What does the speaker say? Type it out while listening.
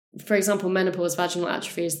For example, menopause, vaginal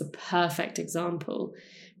atrophy is the perfect example,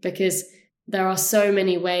 because there are so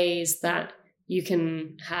many ways that you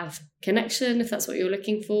can have connection, if that's what you're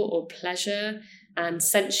looking for, or pleasure and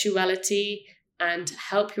sensuality, and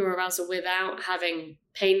help your arousal without having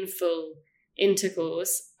painful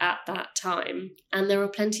intercourse at that time. And there are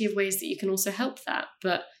plenty of ways that you can also help that.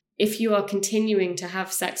 But if you are continuing to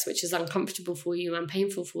have sex which is uncomfortable for you and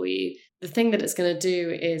painful for you, the thing that it's going to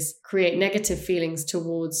do is create negative feelings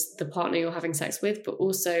towards the partner you're having sex with, but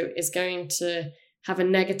also is going to have a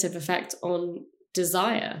negative effect on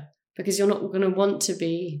desire, because you're not going to want to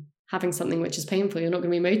be having something which is painful. You're not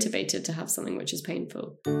going to be motivated to have something which is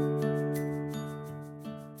painful.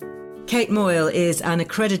 Kate Moyle is an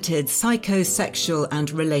accredited psychosexual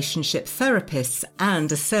and relationship therapist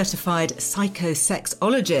and a certified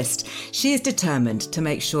psychosexologist. She is determined to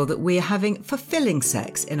make sure that we are having fulfilling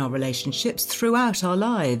sex in our relationships throughout our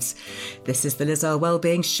lives. This is the Liz Earle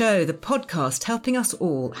Wellbeing Show, the podcast helping us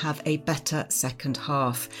all have a better second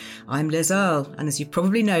half. I'm Liz Earle, and as you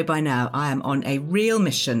probably know by now, I am on a real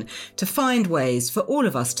mission to find ways for all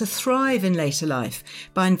of us to thrive in later life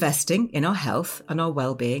by investing in our health and our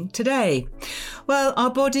well-being today. Well, our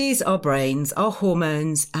bodies, our brains, our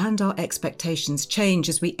hormones and our expectations change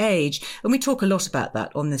as we age, and we talk a lot about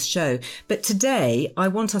that on this show. But today, I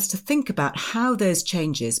want us to think about how those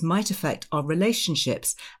changes might affect our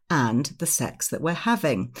relationships and the sex that we're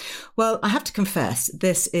having. Well, I have to confess,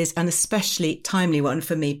 this is an especially timely one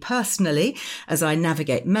for me personally, as I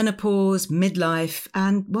navigate menopause, midlife,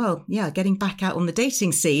 and, well, getting back out on the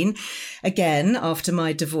dating scene again after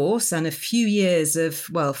my divorce and a few years of,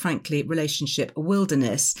 well, frankly, relationship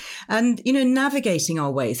wilderness. And, navigating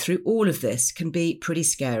our way through all of this can be pretty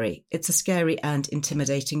scary. It's a scary and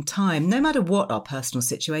intimidating time, no matter what our personal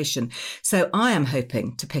situation. So I am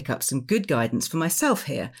hoping to pick up some good guidance for myself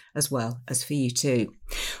here, as well as for you too.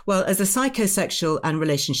 Well, as a psychosexual and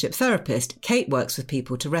relationship therapist, Kate works with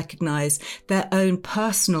people to recognise their own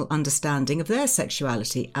personal understanding of their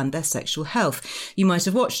sexuality and their sexual health. You might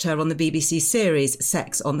have watched her on the BBC series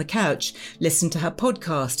Sex on the Couch, listened to her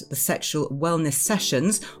podcast, The Sexual Wellness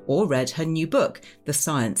Sessions, or read her new book, The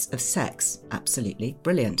Science of Sex. Absolutely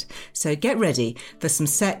brilliant. So get ready for some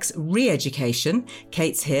sex re-education.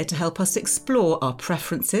 Kate's here to help us explore our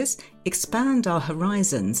preferences, expand our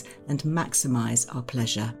horizons, and maximise our pleasure.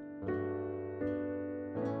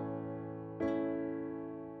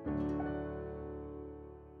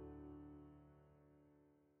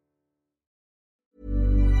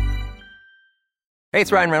 Hey,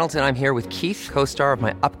 it's Ryan Reynolds, and I'm here with Keith, co-star of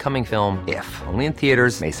my upcoming film, If, only in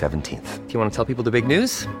theaters May 17th. Do you want to tell people the big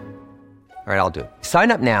news? All right, I'll do it. Sign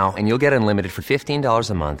up now and you'll get unlimited for $15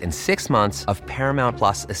 a month and 6 months of Paramount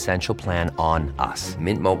Plus Essential Plan on us.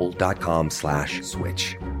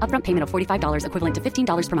 MintMobile.com/switch. Upfront payment of $45 equivalent to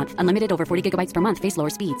 $15 per month. Unlimited over 40 gigabytes per month. Face lower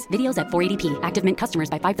speeds. Videos at 480p. Active Mint customers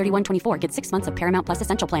by 531.24 get 6 months of Paramount Plus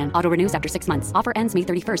Essential Plan. Auto renews after 6 months. Offer ends May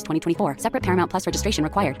 31st, 2024. Separate Paramount Plus registration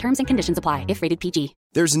required. Terms and conditions apply if rated PG.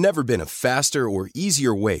 There's never been a faster or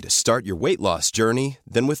easier way to start your weight loss journey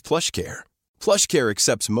than with PlushCare. PlushCare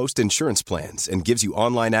accepts most insurance plans and gives you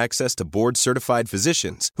online access to board-certified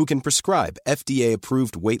physicians who can prescribe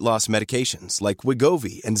FDA-approved weight loss medications like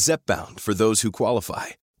Wegovy and Zepbound for those who qualify.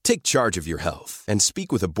 Take charge of your health and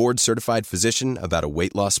speak with a board-certified physician about a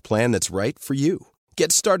weight loss plan that's right for you.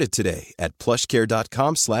 Get started today at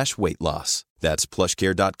plushcare.com/weight-loss. That's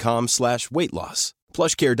plushcare.com/weight-loss.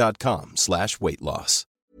 plushcare.com/weight-loss.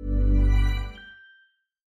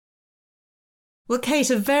 Well, Kate,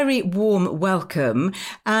 a very warm welcome.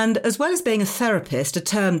 And as well as being a therapist, a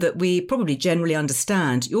term that we probably generally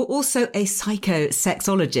understand, you're also a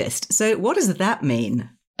psychosexologist. So what does that mean?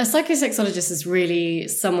 A psychosexologist is really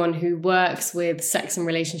someone who works with sex and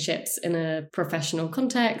relationships in a professional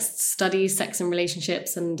context, studies sex and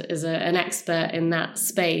relationships, and is an expert in that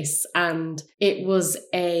space. And it was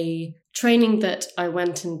a training that I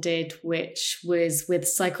went and did, which was with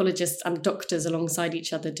psychologists and doctors alongside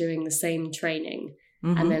each other doing the same training,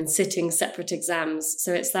 and then sitting separate exams.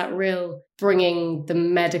 So it's that real bringing the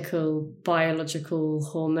medical, biological,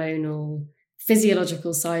 hormonal,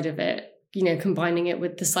 physiological side of it, combining it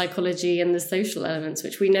with the psychology and the social elements,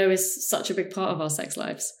 which we know is such a big part of our sex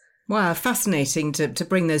lives. Wow, fascinating to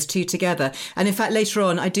bring those two together. And in fact, later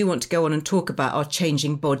on, I do want to go on and talk about our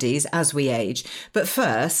changing bodies as we age. But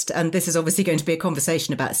first, and this is obviously going to be a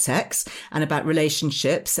conversation about sex and about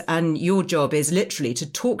relationships, and your job is literally to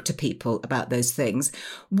talk to people about those things.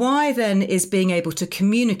 Why then is being able to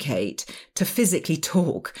communicate, to physically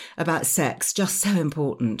talk about sex just so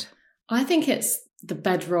important? I think it's the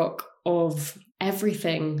bedrock of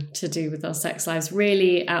everything to do with our sex lives.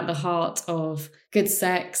 Really, at the heart of good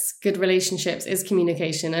sex, good relationships is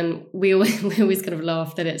communication. And we always kind of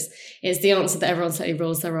laugh that it's the answer that everyone slightly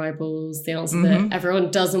rolls their eyeballs, the answer that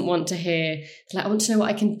everyone doesn't want to hear. It's like, I want to know what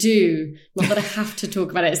I can do, not that I have to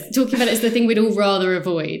talk about it. Talking about it is the thing we'd all rather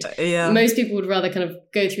avoid. Most people would rather kind of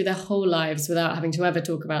go through their whole lives without having to ever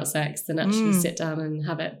talk about sex than actually sit down and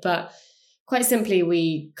have it. But quite simply,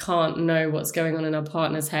 we can't know what's going on in our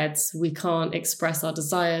partner's heads. We can't express our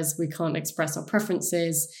desires. We can't express our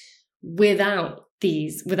preferences without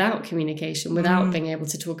communication, without being able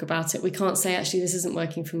to talk about it. We can't say, actually, this isn't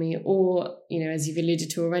working for me. Or, as you've alluded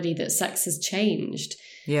to already, that sex has changed.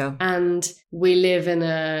 Yeah. And we live in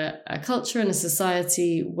a culture and a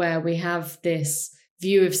society where we have this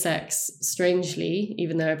view of sex, strangely,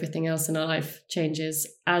 even though everything else in our life changes,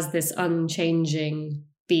 as this unchanging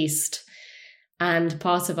beast and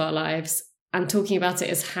part of our lives. And talking about it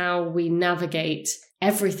is how we navigate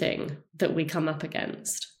everything that we come up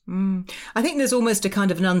against. I think there's almost a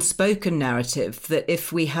kind of an unspoken narrative that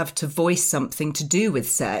if we have to voice something to do with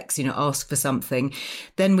sex, ask for something,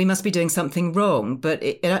 then we must be doing something wrong. But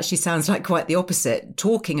it actually sounds like quite the opposite.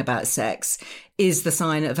 Talking about sex is the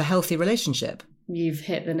sign of a healthy relationship. You've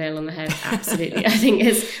hit the nail on the head. Absolutely. I think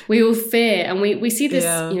we all fear, and we see this,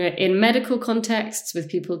 in medical contexts with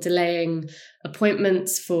people delaying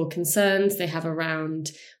appointments for concerns they have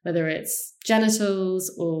around whether it's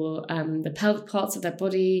genitals or the pelvic parts of their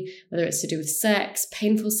body, whether it's to do with sex,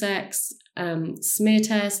 painful sex, smear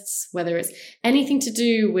tests, whether it's anything to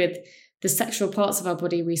do with the sexual parts of our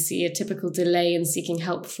body. We see a typical delay in seeking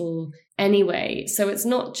help for anyway. So it's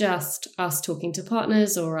not just us talking to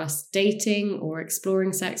partners or us dating or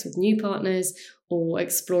exploring sex with new partners or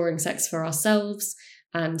exploring sex for ourselves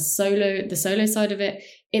and the solo side of it.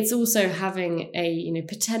 It's also having a,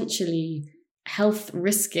 potentially health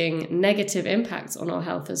risking negative impact on our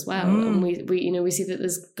health as well. And we see that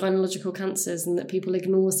there's gynecological cancers and that people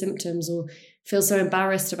ignore symptoms or feel so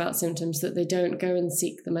embarrassed about symptoms that they don't go and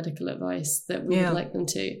seek the medical advice that we would like them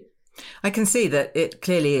to. I can see that it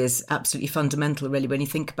clearly is absolutely fundamental, really, when you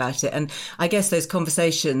think about it. And I guess those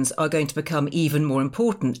conversations are going to become even more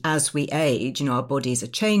important as we age. Our bodies are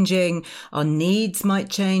changing, our needs might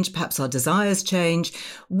change, perhaps our desires change.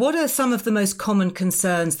 What are some of the most common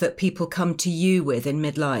concerns that people come to you with in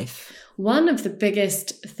midlife? One of the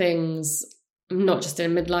biggest things, not just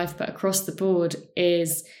in midlife, but across the board,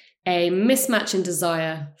 is a mismatch in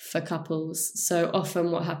desire for couples. So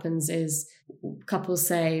often what happens is couples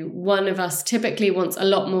say one of us typically wants a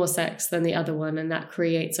lot more sex than the other one, and that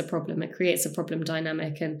creates a problem. It creates a problem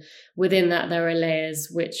dynamic. And within that, there are layers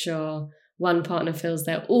which are one partner feels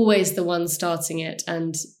they're always the one starting it.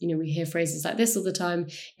 And, we hear phrases like this all the time.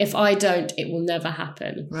 If I don't, it will never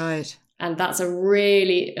happen. Right. And that's a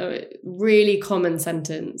really, really common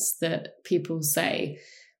sentence that people say.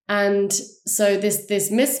 And so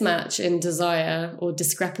this mismatch in desire or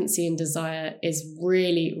discrepancy in desire is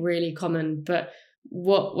really, really common. But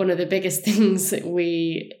one of the biggest kind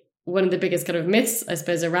of myths, I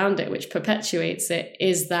suppose, around it, which perpetuates it,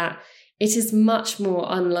 is that it is much more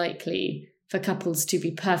unlikely for couples to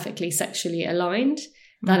be perfectly sexually aligned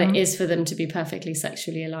than it is for them to be perfectly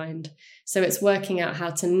sexually aligned. So it's working out how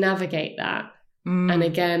to navigate that. And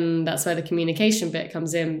again, that's where the communication bit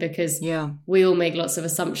comes in, because we all make lots of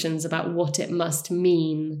assumptions about what it must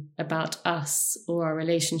mean about us or our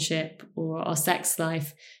relationship or our sex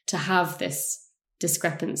life to have this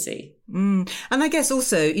discrepancy. And I guess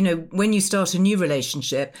also, when you start a new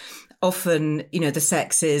relationship, often, the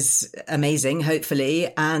sex is amazing,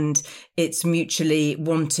 hopefully, and it's mutually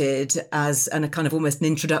wanted as a kind of almost an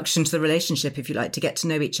introduction to the relationship, if you like, to get to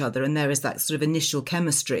know each other. And there is that sort of initial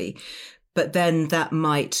chemistry. But then that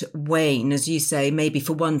might wane, as you say, maybe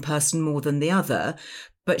for one person more than the other,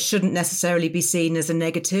 but shouldn't necessarily be seen as a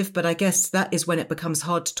negative. But I guess that is when it becomes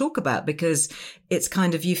hard to talk about, because it's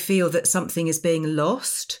kind of, you feel that something is being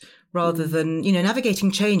lost rather than,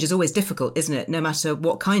 navigating change is always difficult, isn't it? No matter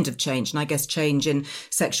what kind of change. And I guess change in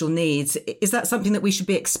sexual needs, is that something that we should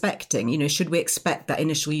be expecting? Should we expect that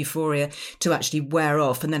initial euphoria to actually wear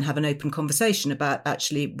off and then have an open conversation about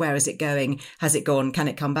actually, where is it going? Has it gone? Can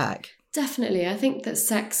it come back? Definitely. I think that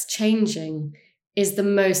sex changing is the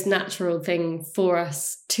most natural thing for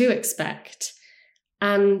us to expect.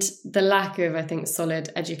 And the lack of, I think,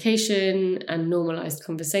 solid education and normalized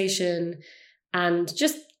conversation and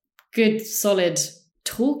just good, solid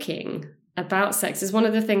talking about sex is one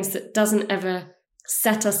of the things that doesn't ever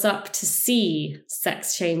set us up to see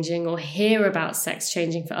sex changing or hear about sex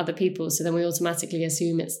changing for other people. So then we automatically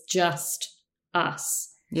assume it's just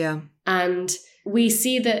us. Yeah. And we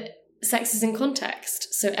see that sex is in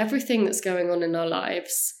context. So everything that's going on in our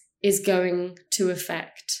lives is going to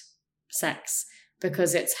affect sex,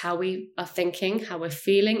 because it's how we are thinking, how we're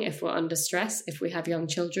feeling, if we're under stress, if we have young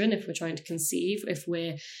children, if we're trying to conceive, if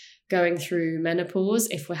we're going through menopause,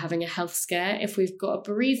 if we're having a health scare, if we've got a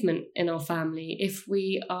bereavement in our family, if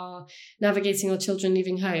we are navigating our children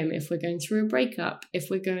leaving home, if we're going through a breakup, if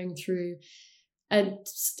we're going through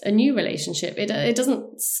a new relationship. It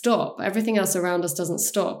doesn't stop. Everything else around us doesn't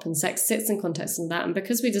stop, and sex sits in context of that. And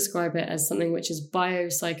because we describe it as something which is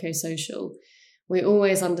biopsychosocial, we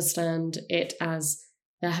always understand it as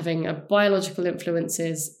they're having a biological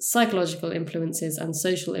influences, psychological influences, and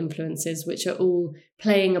social influences, which are all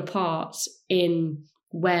playing a part in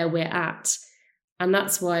where we're at. And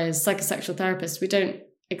that's why, as psychosexual therapists, we don't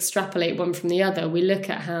extrapolate one from the other. We look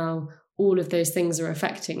at how all of those things are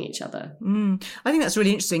affecting each other. I think that's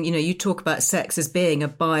really interesting. You talk about sex as being a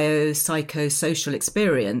biopsychosocial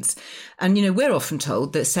experience. And, we're often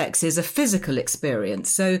told that sex is a physical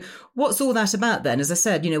experience. So what's all that about then? As I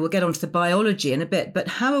said, we'll get onto the biology in a bit, but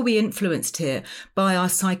how are we influenced here by our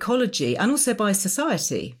psychology and also by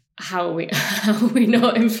society? How are we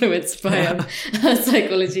not influenced by our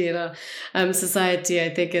psychology and our society,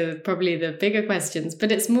 I think, are probably the bigger questions.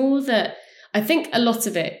 But it's more that I think a lot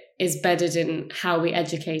of it is bedded in how we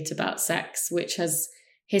educate about sex, which has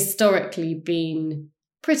historically been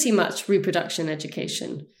pretty much reproduction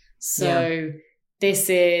education. So this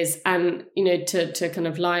is, and, to kind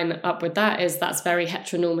of line up with that's very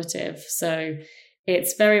heteronormative. So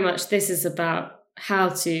it's very much, this is about how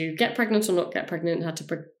to get pregnant or not get pregnant, how to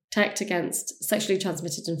protect against sexually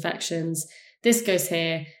transmitted infections. This goes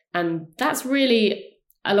here. And that's really,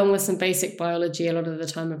 along with some basic biology, a lot of the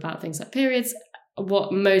time about things like periods,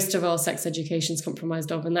 what most of our sex education is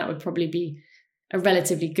comprised of, and that would probably be a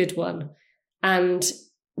relatively good one. And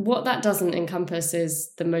what that doesn't encompass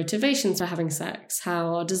is the motivations for having sex,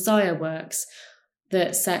 how our desire works,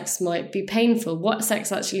 that sex might be painful, what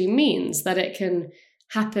sex actually means, that it can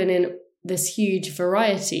happen in this huge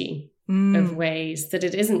variety of ways, that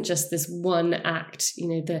it isn't just this one act.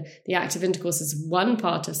 The act of intercourse is one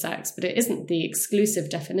part of sex, but it isn't the exclusive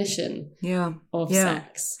definition of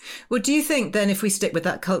sex. Well, do you think then, if we stick with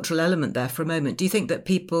that cultural element there for a moment, do you think that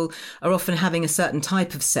people are often having a certain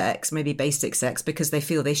type of sex, maybe basic sex, because they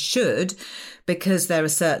feel they should, because there are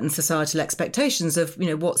certain societal expectations of,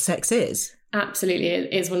 what sex is? Absolutely.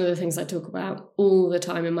 It's one of the things I talk about all the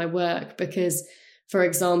time in my work, because, for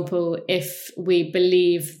example, if we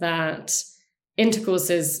believe that intercourse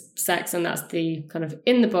is sex and that's the kind of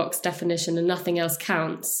in the box definition and nothing else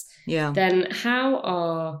counts, then how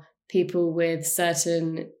are people with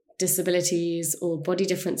certain disabilities or body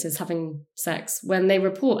differences having sex when they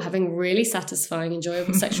report having really satisfying,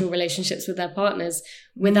 enjoyable sexual relationships with their partners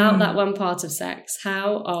without that one part of sex?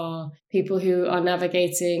 How are people who are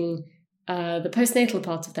navigating the postnatal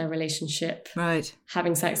part of their relationship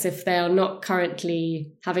having sex if they are not currently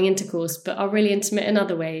having intercourse but are really intimate in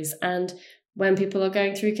other ways? And when people are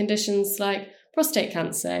going through conditions like prostate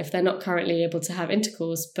cancer, if they're not currently able to have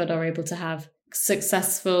intercourse but are able to have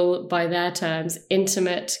successful, by their terms,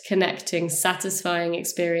 intimate, connecting, satisfying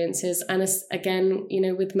experiences. And again,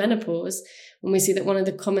 with menopause, when we see that one of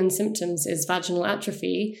the common symptoms is vaginal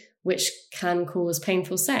atrophy, which can cause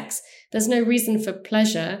painful sex, there's no reason for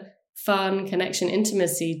pleasure, fun, connection,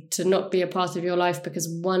 intimacy to not be a part of your life because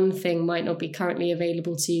one thing might not be currently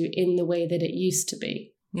available to you in the way that it used to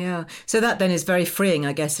be. Yeah. So that then is very freeing,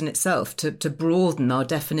 I guess, in itself to broaden our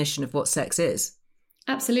definition of what sex is.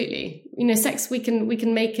 Absolutely. Sex, we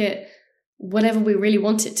can make it whatever we really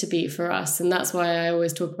want it to be for us. And that's why I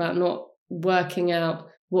always talk about not working out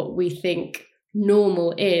what we think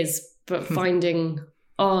normal is, but finding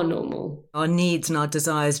our normal. Our needs and our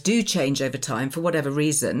desires do change over time for whatever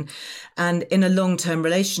reason. And in a long-term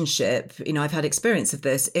relationship, I've had experience of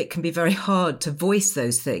this, it can be very hard to voice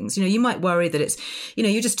those things. You might worry that it's,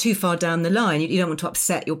 you're just too far down the line. You don't want to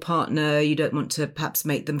upset your partner. You don't want to perhaps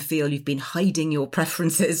make them feel you've been hiding your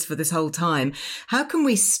preferences for this whole time. How can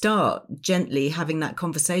we start gently having that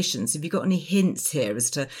conversation? So have you got any hints here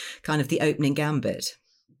as to kind of the opening gambit?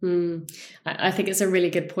 I think it's a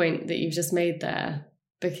really good point that you've just made there.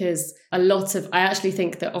 Because I actually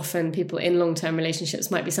think that often people in long-term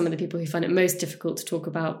relationships might be some of the people who find it most difficult to talk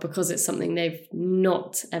about because it's something they've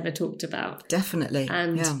not ever talked about. Definitely.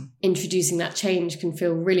 And introducing that change can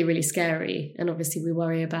feel really, really scary. And obviously we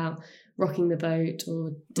worry about rocking the boat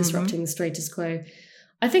or disrupting the status quo.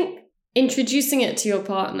 I think introducing it to your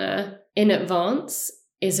partner in advance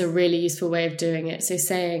is a really useful way of doing it. So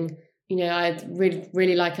saying, I'd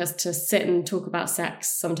really like us to sit and talk about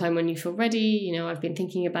sex sometime when you feel ready. I've been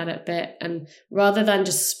thinking about it a bit. And rather than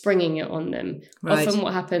just springing it on them, often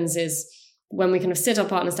what happens is when we kind of sit our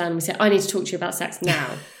partners down and we say, I need to talk to you about sex now.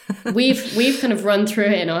 we've kind of run through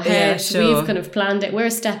it in our head. Yeah, sure. We've kind of planned it. We're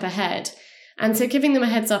a step ahead. And so giving them a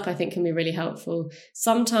heads up, I think, can be really helpful.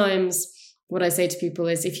 Sometimes what I say to people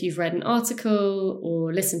is if you've read an article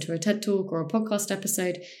or listened to a TED Talk or a podcast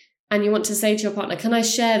episode, and you want to say to your partner, can I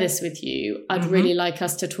share this with you? I'd really like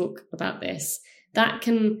us to talk about this. That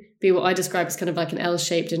can be what I describe as kind of like an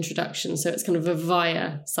L-shaped introduction. So it's kind of a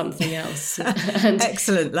via something else. And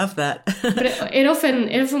excellent. Love that. But it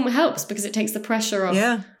often helps because it takes the pressure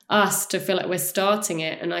off us to feel like we're starting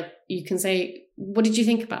it. And you can say, what did you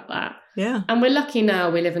think about that? Yeah. And we're lucky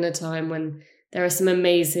now. We live in a time when there are some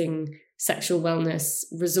amazing sexual wellness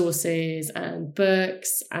resources and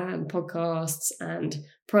books and podcasts and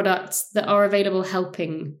products that are available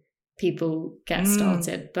helping people get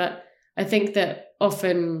started. But I think that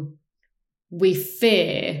often we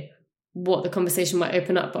fear what the conversation might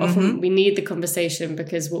open up, but often we need the conversation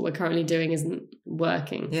because what we're currently doing isn't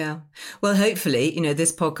working. Yeah. Well, hopefully,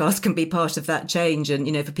 this podcast can be part of that change.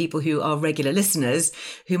 And, for people who are regular listeners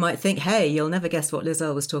who might think, hey, you'll never guess what Liz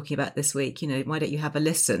Earle was talking about this week. Why don't you have a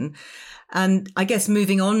listen? And I guess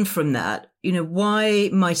moving on from that, why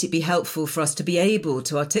might it be helpful for us to be able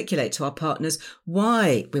to articulate to our partners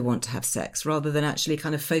why we want to have sex rather than actually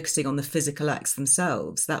kind of focusing on the physical acts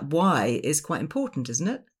themselves? That why is quite important, isn't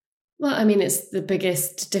it? Well, I mean, it's the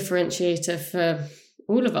biggest differentiator for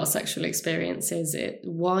all of our sexual experiences.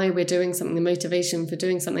 Why we're doing something, the motivation for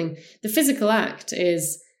doing something. The physical act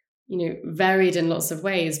is, varied in lots of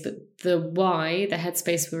ways, but the why, the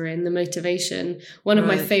headspace we're in, the motivation. One of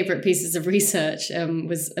my favorite pieces of research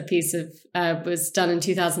was done in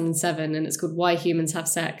 2007, and it's called Why Humans Have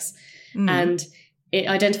Sex. And it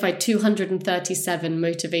identified 237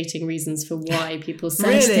 motivating reasons for why people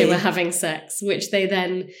said they were having sex, which they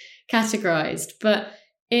then categorized. But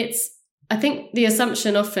I think the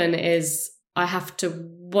assumption often is I have to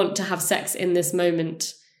want to have sex in this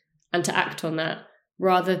moment and to act on that,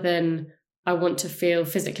 rather than I want to feel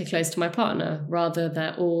physically close to my partner,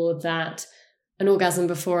 or that an orgasm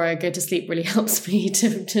before I go to sleep really helps me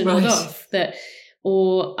to nod off,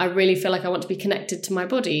 or I really feel like I want to be connected to my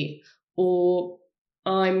body, or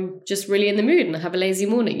I'm just really in the mood and I have a lazy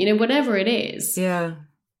morning, whatever it is. Yeah.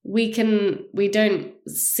 We don't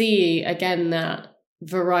see again that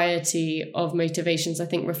variety of motivations, I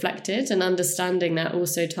think, reflected, and understanding that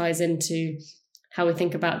also ties into how we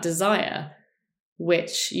think about desire,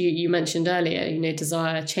 which you mentioned earlier,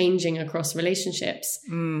 desire changing across relationships.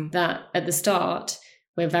 That at the start,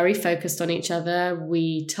 we're very focused on each other.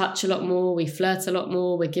 We touch a lot more. We flirt a lot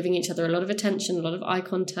more. We're giving each other a lot of attention, a lot of eye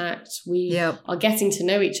contact. We are getting to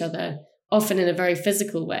know each other, often in a very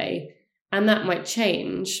physical way. And that might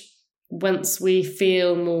change once we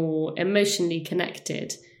feel more emotionally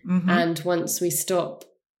connected. And once we stop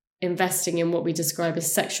investing in what we describe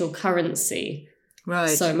as sexual currency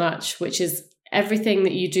so much, which is everything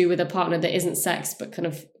that you do with a partner that isn't sex, but kind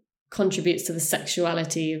of contributes to the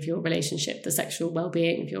sexuality of your relationship, the sexual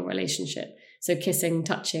well-being of your relationship. So kissing,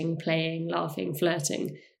 touching, playing, laughing,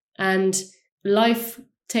 flirting. And life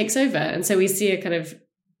takes over. And so we see a kind of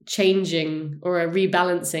changing or a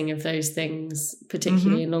rebalancing of those things,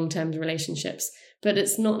 particularly in long-term relationships. But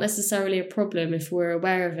it's not necessarily a problem if we're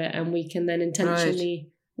aware of it and we can then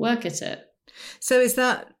intentionally work at it. So is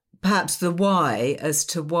that perhaps the why as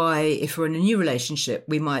to why, if we're in a new relationship,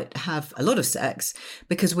 we might have a lot of sex,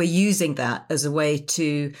 because we're using that as a way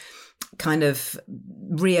to kind of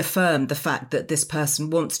reaffirm the fact that this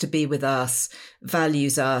person wants to be with us,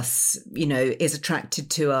 values us, is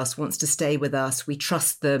attracted to us, wants to stay with us. We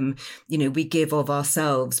trust them, we give of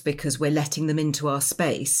ourselves because we're letting them into our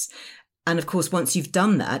space. And of course, once you've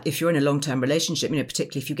done that, if you're in a long-term relationship,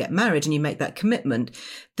 particularly if you get married and you make that commitment,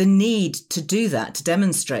 the need to do that, to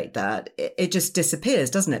demonstrate that, it just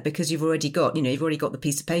disappears, doesn't it? Because you've already got, the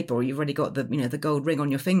piece of paper, or you've already got the gold ring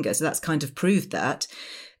on your finger. So that's kind of proved that.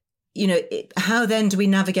 How then do we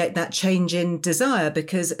navigate that change in desire?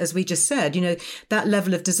 Because as we just said, that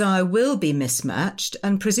level of desire will be mismatched,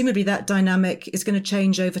 and presumably that dynamic is going to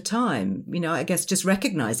change over time. I guess just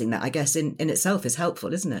recognizing that, in itself is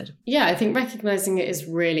helpful, isn't it? Yeah, I think recognizing it is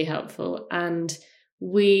really helpful. And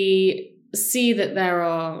we see that there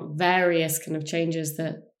are various kind of changes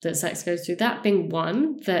that sex goes through. That being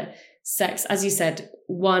one, that sex, as you said,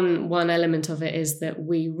 one element of it is that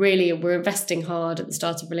we're investing hard at the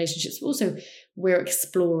start of relationships, but also we're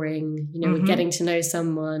exploring, we're getting to know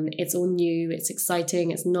someone. It's all new, it's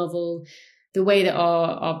exciting, it's novel. the way that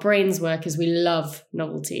our brains work is we love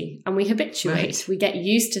novelty and we habituate. Right. We get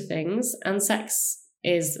used to things, and sex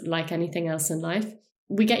is like anything else in life.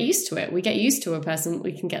 We get used to it. We get used to a person.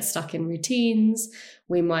 We can get stuck in routines.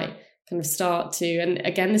 We might kind of start to, and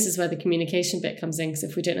again, this is where the communication bit comes in, because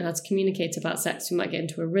if we don't know how to communicate about sex, we might get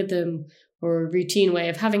into a rhythm or a routine way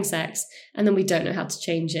of having sex, and then we don't know how to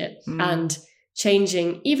change it. And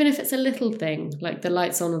changing, even if it's a little thing, like the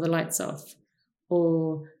lights on or the lights off,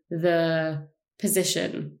 or the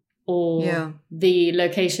position, or the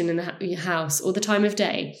location in the house, or the time of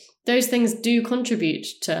day, those things do contribute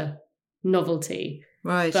to novelty.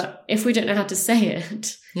 Right. But if we don't know how to say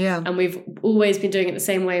it, and we've always been doing it the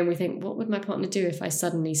same way, and we think, what would my partner do if I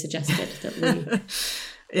suddenly suggested that we...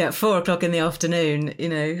 4:00 in the afternoon, you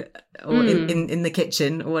know, or in the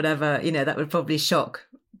kitchen or whatever, you know, that would probably shock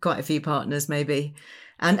quite a few partners maybe.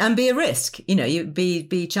 And be a risk, you know, you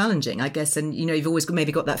be challenging, I guess. And, you know, you've always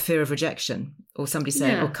maybe got that fear of rejection, or somebody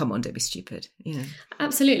saying, oh, come on, don't be stupid, you know.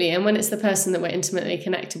 Absolutely. And when it's the person that we're intimately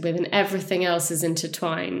connected with and everything else is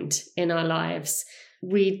intertwined in our lives,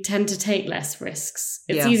 we tend to take less risks.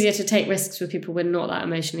 It's easier to take risks with people we're not that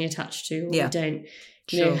emotionally attached to, or we don't,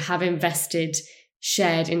 you know, have invested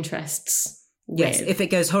shared interests. Yes, if it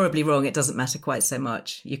goes horribly wrong, it doesn't matter quite so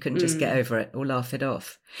much. You can just get over it or laugh it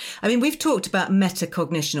off. I mean, we've talked about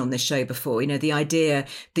metacognition on this show before, you know, the idea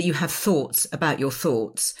that you have thoughts about your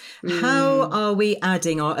thoughts. How are we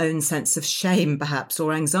adding our own sense of shame, perhaps,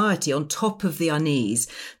 or anxiety on top of the unease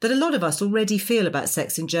that a lot of us already feel about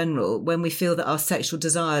sex in general when we feel that our sexual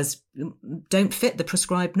desires don't fit the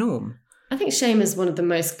prescribed norm? I think shame is one of the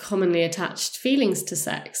most commonly attached feelings to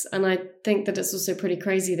sex. And I think that it's also pretty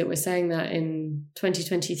crazy that we're saying that in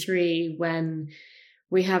 2023, when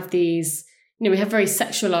we have these, you know, we have very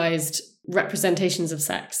sexualized representations of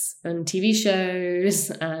sex and TV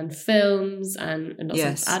shows and films and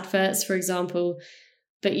lots of adverts, for example.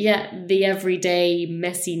 But yet the everyday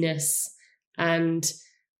messiness and,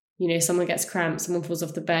 you know, someone gets cramps, someone falls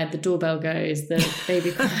off the bed, the doorbell goes, the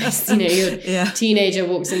baby cries, you know, your teenager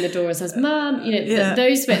walks in the door and says, Mum, you know,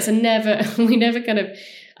 those bits are we never kind of,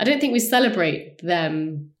 I don't think we celebrate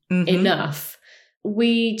them enough.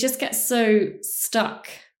 We just get so stuck,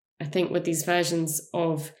 I think, with these versions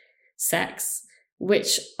of sex,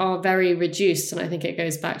 which are very reduced. And I think it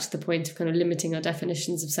goes back to the point of kind of limiting our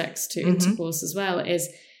definitions of sex to intercourse as well, is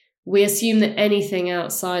we assume that anything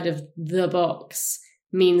outside of the box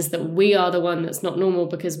means that we are the one that's not normal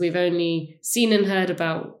because we've only seen and heard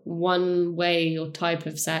about one way or type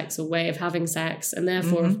of sex or way of having sex. And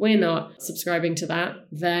therefore, if we're not subscribing to that,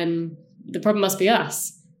 then the problem must be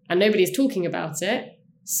us. And nobody's talking about it.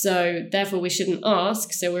 So therefore, we shouldn't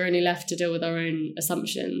ask. So we're only left to deal with our own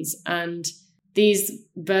assumptions. And these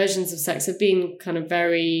versions of sex have been kind of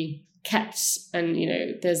very kept. And, you know,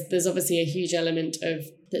 there's obviously a huge element of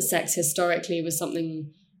that sex historically was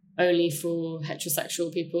something only for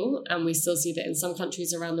heterosexual people, and we still see that in some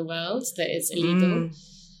countries around the world that it's illegal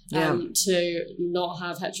to not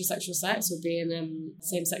have heterosexual sex or be in a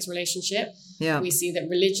same-sex relationship. We see that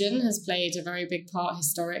religion has played a very big part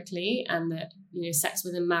historically, and that, you know, sex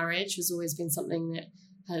within marriage has always been something that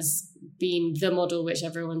has been the model which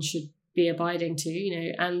everyone should be abiding to, you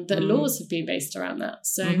know, and the laws have been based around that.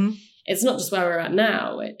 So it's not just where we're at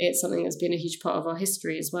now, it's something that's been a huge part of our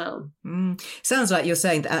history as well. Sounds like you're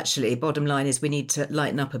saying that actually, bottom line is we need to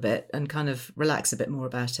lighten up a bit and kind of relax a bit more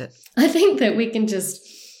about it. I think that we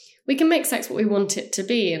can make sex what we want it to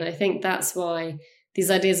be. And I think that's why these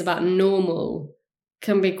ideas about normal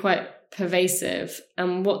can be quite pervasive.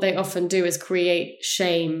 And what they often do is create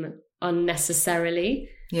shame unnecessarily.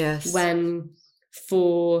 Yes. When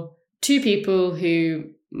for two people who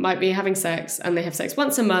might be having sex and they have sex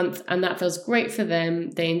once a month and that feels great for them,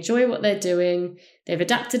 they enjoy what they're doing, they've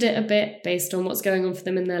adapted it a bit based on what's going on for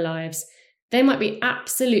them in their lives, they might be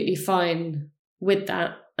absolutely fine with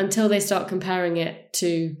that until they start comparing it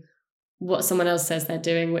to what someone else says they're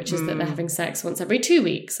doing, which is that they're having sex once every 2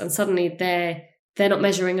 weeks, and suddenly they're not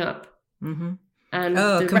measuring up. And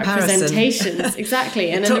the comparison. Representations,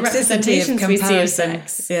 exactly, and then the representations we see of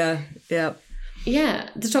sex. Yeah,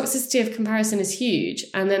 the toxicity of comparison is huge.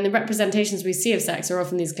 And then the representations we see of sex are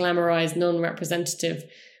often these glamorized, non-representative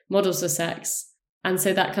models of sex. And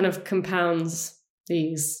so that kind of compounds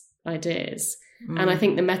these ideas. And I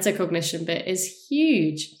think the metacognition bit is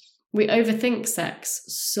huge. We overthink sex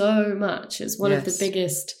so much. It's one of the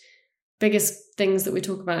biggest things that we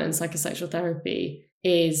talk about in psychosexual therapy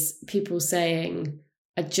is people saying,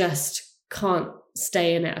 I just can't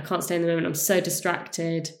stay in it. I can't stay in the moment. I'm so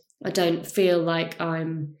distracted. I don't feel like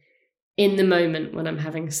I'm in the moment when I'm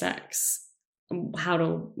having sex. How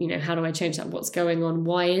do I change that? What's going on?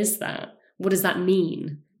 Why is that? what does that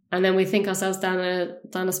mean? And then we think ourselves down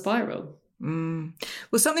a spiral.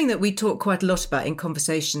 Well, something that we talk quite a lot about in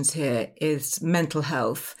conversations here is mental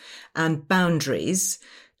health and boundaries.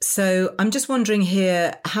 So I'm just wondering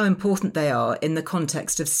here how important they are in the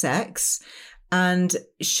context of sex, and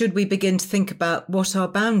should we begin to think about what our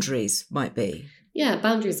boundaries might be? Yeah,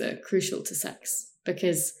 boundaries are crucial to sex,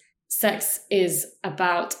 because sex is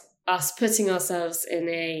about us putting ourselves in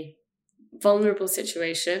a vulnerable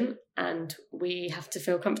situation, and we have to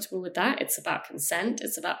feel comfortable with that. It's about consent.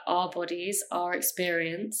 It's about our bodies, our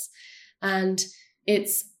experience, and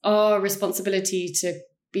it's our responsibility to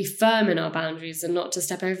be firm in our boundaries and not to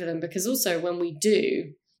step over them, because also when we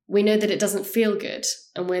do, we know that it doesn't feel good,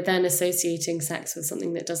 and we're then associating sex with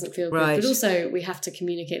something that doesn't feel good. But also we have to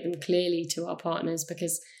communicate them clearly to our partners,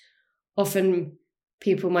 because often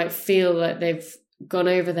people might feel like they've gone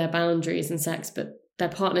over their boundaries in sex, but their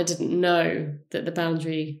partner didn't know that the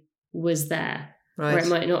boundary was there, or it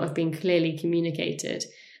might not have been clearly communicated.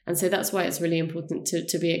 And so that's why it's really important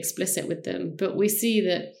to be explicit with them. But we see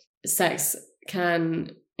that sex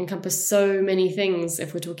can encompass so many things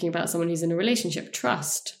if we're talking about someone who's in a relationship.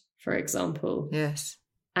 Trust, for example. Yes.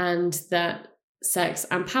 And that sex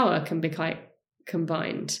and power can be quite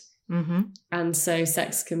combined. Mm-hmm. And so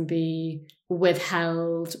sex can be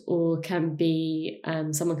withheld, or can be,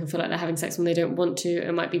 someone can feel like they're having sex when they don't want to.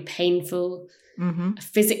 It might be painful,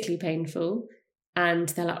 physically painful. And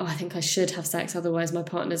they're like, oh, I think I should have sex, otherwise my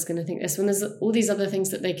partner's going to think this. When there's all these other things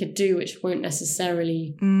that they could do which won't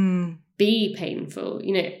necessarily be painful.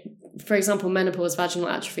 You know, for example, menopause, vaginal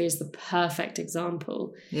atrophy is the perfect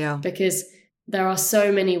example. Yeah. Because there are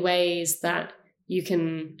so many ways that you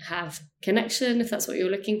can have connection, if that's what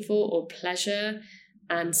you're looking for, or pleasure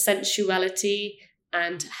and sensuality,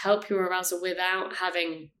 and help your arousal without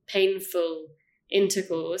having painful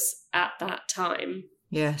intercourse at that time.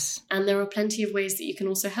 Yes. And there are plenty of ways that you can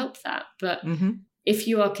also help that. But if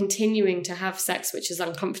you are continuing to have sex which is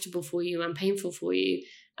uncomfortable for you and painful for you,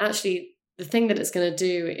 actually the thing that it's going to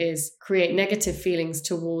do is create negative feelings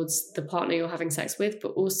towards the partner you're having sex with, but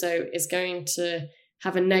also is going to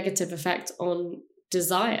have a negative effect on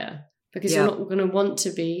desire, because you're not going to want to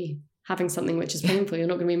be having something which is painful. You're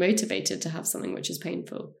not going to be motivated to have something which is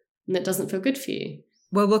painful, and that doesn't feel good for you.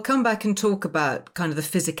 Well, we'll come back and talk about kind of the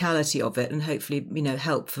physicality of it, and hopefully, you know,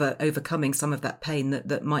 help for overcoming some of that pain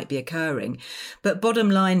that might be occurring. But bottom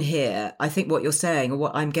line here, I think what you're saying, or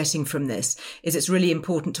what I'm getting from this, is it's really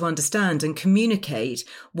important to understand and communicate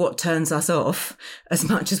what turns us off as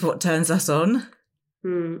much as what turns us on.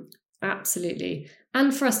 Absolutely.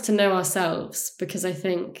 And for us to know ourselves, because I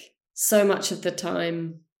think so much of the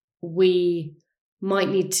time we might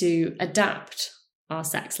need to adapt our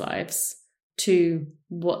sex lives to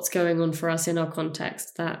what's going on for us in our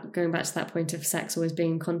context, that going back to that point of sex always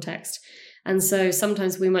being in context. And so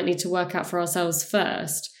sometimes we might need to work out for ourselves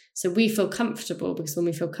first, so we feel comfortable, because when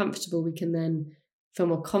we feel comfortable, we can then feel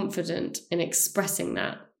more confident in expressing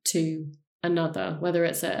that to another, whether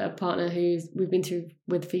it's a partner who we've been through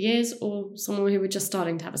with for years, or someone who we're just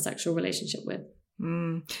starting to have a sexual relationship with.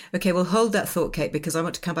 Okay, well, hold that thought, Kate, because I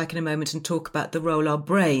want to come back in a moment and talk about the role our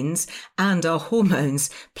brains and our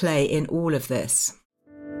hormones play in all of this.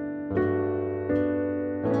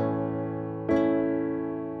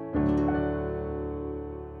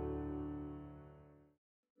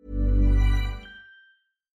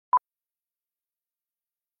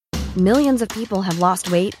 Millions of people have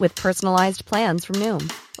lost weight with personalized plans from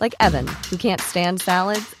Noom. Like Evan, who can't stand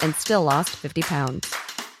salads and still lost 50 pounds.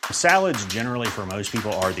 Salads generally for most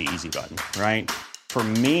people are the easy button, right? For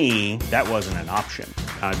me, that wasn't an option.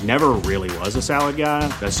 I never really was a salad guy.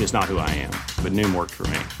 That's just not who I am. But Noom worked for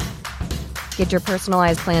me. Get your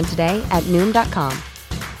personalized plan today at Noom.com.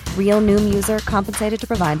 Real Noom user compensated to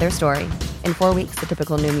provide their story. In 4 weeks, the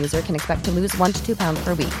typical Noom user can expect to lose 1 to 2 pounds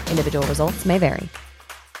per week. Individual results may vary.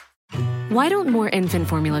 Why don't more infant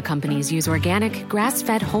formula companies use organic,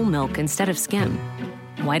 grass-fed whole milk instead of skim?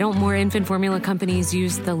 Why don't more infant formula companies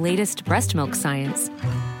use the latest breast milk science?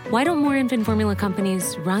 Why don't more infant formula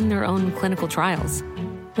companies run their own clinical trials?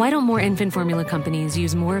 Why don't more infant formula companies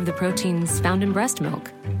use more of the proteins found in breast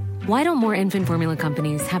milk? Why don't more infant formula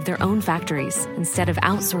companies have their own factories instead of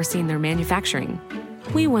outsourcing their manufacturing?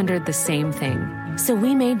 We wondered the same thing. So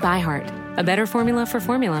we made ByHeart, a better formula for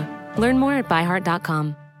formula. Learn more at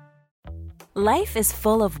byheart.com. Life is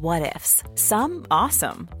full of what-ifs. Some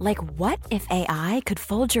awesome, like what if AI could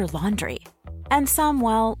fold your laundry? And some,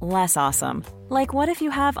 well, less awesome, like what if you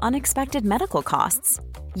have unexpected medical costs?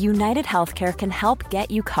 United Healthcare can help get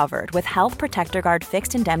you covered with Health Protector Guard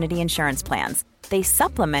fixed indemnity insurance plans. They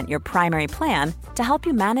supplement your primary plan to help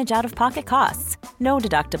you manage out-of-pocket costs. No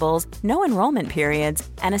deductibles, no enrollment periods,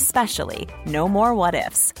 and especially no more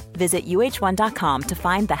what-ifs. Visit uh1.com to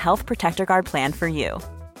find the Health Protector Guard plan for you.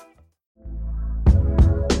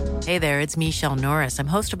 Hey there, it's Michelle Norris. I'm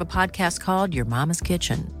host of a podcast called Your Mama's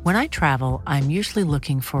Kitchen. When I travel, I'm usually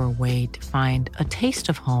looking for a way to find a taste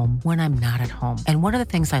of home when I'm not at home. And one of the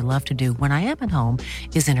things I love to do when I am at home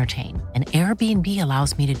is entertain. And Airbnb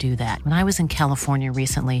allows me to do that. When I was in California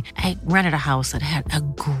recently, I rented a house that had a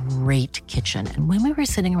great kitchen. And when we were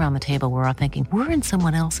sitting around the table, we were all thinking, we're in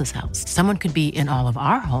someone else's house. Someone could be in all of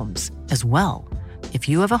our homes as well. If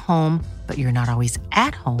you have a home, but you're not always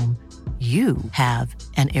at home, you have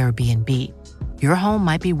an Airbnb. Your home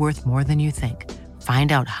might be worth more than you think.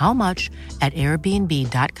 Find out how much at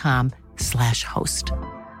airbnb.com/host.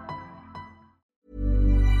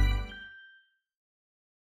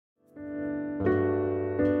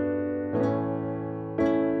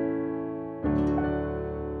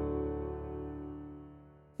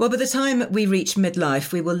 Well, by the time we reach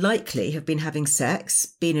midlife, we will likely have been having sex,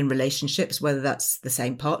 been in relationships, whether that's the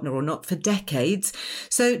same partner or not, for decades.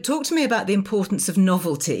 So talk to me about the importance of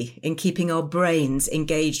novelty in keeping our brains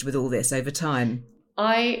engaged with all this over time.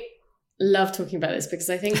 I love talking about this because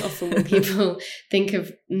I think often when people think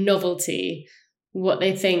of novelty, what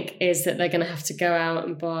they think is that they're going to have to go out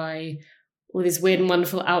and buy all these weird and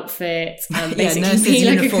wonderful outfits. And basically nurse's be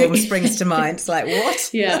like uniform springs to mind. It's like, what?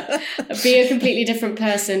 Yeah. Be a completely different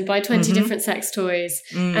person, buy 20 different sex toys.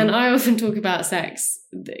 And I often talk about sex,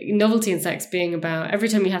 novelty in sex being about every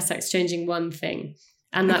time you have sex, changing one thing.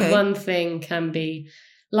 And that one thing can be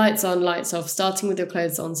lights on, lights off, starting with your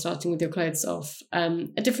clothes on, starting with your clothes off, a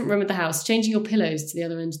different room of the house, changing your pillows to the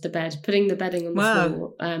other end of the bed, putting the bedding on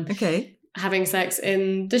the floor. Having sex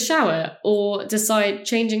in the shower, or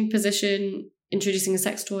changing position, introducing a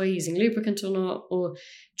sex toy, using lubricant or not, or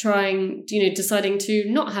deciding to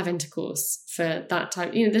not have intercourse for that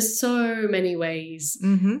time. There's so many ways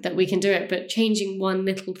that we can do it, but changing one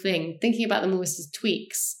little thing, thinking about them almost as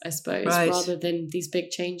tweaks, I suppose, rather than these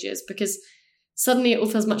big changes, because suddenly it all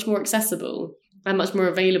feels much more accessible and much more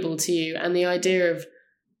available to you. And the idea of,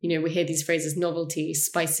 we hear these phrases, novelty,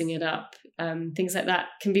 spicing it up, things like that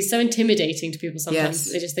can be so intimidating to people sometimes.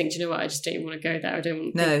 Yes. They just think, do you know what, I just don't even want to go there. I don't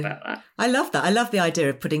want to think about that. I love that. I love the idea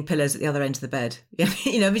of putting pillows at the other end of the bed.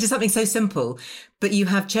 Which is something so simple, but you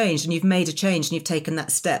have changed and you've made a change and you've taken that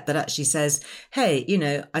step that actually says, hey,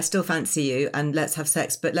 I still fancy you and let's have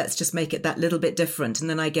sex, but let's just make it that little bit different. And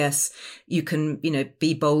then I guess you can,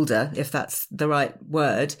 be bolder, if that's the right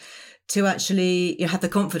word, to actually have the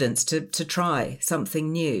confidence to try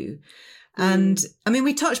something new. And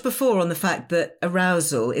we touched before on the fact that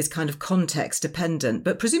arousal is kind of context dependent,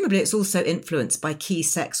 but presumably it's also influenced by key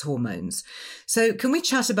sex hormones. So can we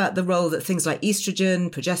chat about the role that things like estrogen,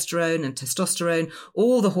 progesterone and testosterone,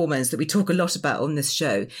 all the hormones that we talk a lot about on this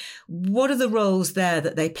show, what are the roles there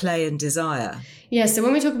that they play in desire? Yeah, so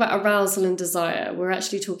when we talk about arousal and desire, we're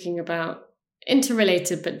actually talking about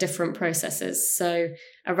interrelated but different processes. So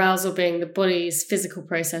arousal being the body's physical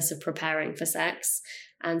process of preparing for sex,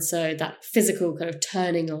 and so that physical kind of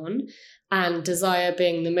turning on, and desire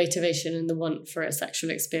being the motivation and the want for a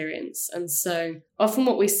sexual experience. And so often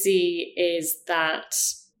what we see is that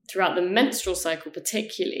throughout the menstrual cycle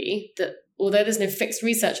particularly, that although there's no fixed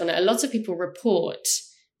research on it, a lot of people report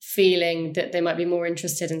feeling that they might be more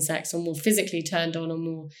interested in sex or more physically turned on or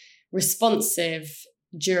more responsive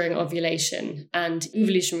during ovulation. And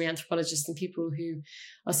evolutionary anthropologists and people who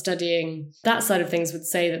are studying that side of things would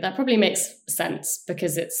say that probably makes sense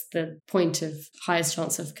because it's the point of highest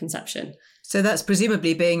chance of conception. So that's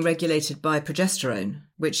presumably being regulated by progesterone,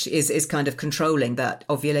 which is kind of controlling that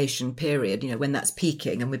ovulation period, when that's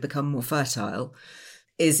peaking and we become more fertile.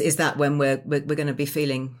 Is that when we're going to be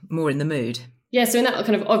feeling more in the mood? Yeah, so in that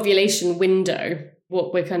kind of ovulation window,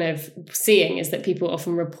 what we're kind of seeing is that people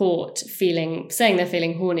often report saying they're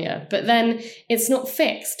feeling hornier, but then it's not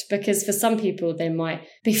fixed, because for some people they might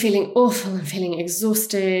be feeling awful and feeling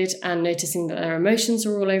exhausted and noticing that their emotions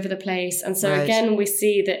are all over the place. And so again, we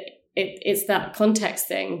see that it's that context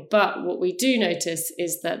thing. But what we do notice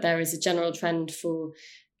is that there is a general trend for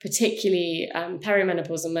particularly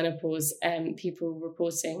perimenopause and menopause, people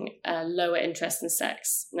reporting lower interest in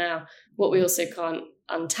sex. Now, what we also can't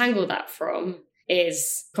untangle that from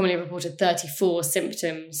is commonly reported 34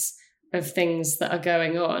 symptoms of things that are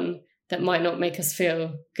going on that might not make us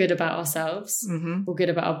feel good about ourselves or good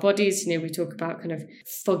about our bodies. We talk about kind of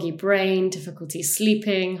foggy brain, difficulty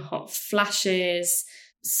sleeping, hot flashes,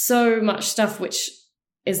 so much stuff which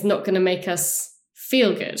is not going to make us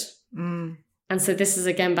feel good. And so this is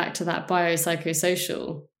again back to that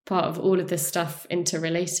biopsychosocial part of all of this stuff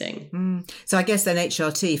interrelating. So I guess then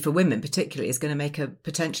HRT for women particularly is going to make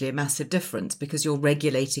potentially a massive difference, because you're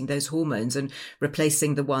regulating those hormones and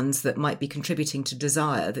replacing the ones that might be contributing to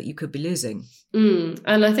desire that you could be losing.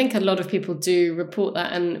 And I think a lot of people do report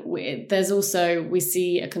that. And we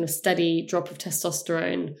see a kind of steady drop of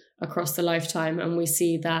testosterone across the lifetime. And we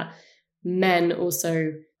see that men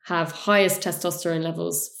also have highest testosterone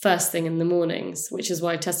levels first thing in the mornings, which is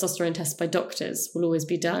why testosterone tests by doctors will always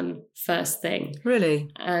be done first thing.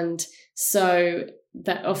 Really? And so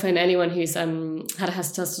that often anyone who's had a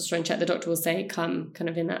testosterone check, the doctor will say, come kind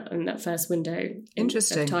of in that first window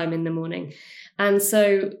of time in the morning. And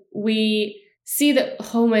so we see that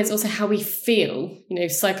hormones, also how we feel,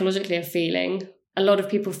 psychologically are feeling. A lot of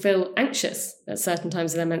people feel anxious at certain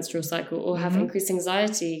times of their menstrual cycle, or have increased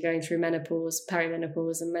anxiety going through menopause,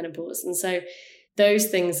 perimenopause and menopause. And so those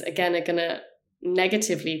things, again, are going to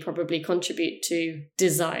negatively probably contribute to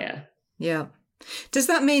desire. Yeah. Does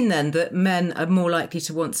that mean then that men are more likely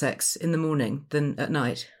to want sex in the morning than at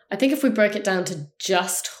night? I think if we broke it down to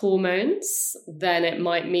just hormones, then it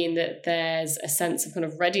might mean that there's a sense of kind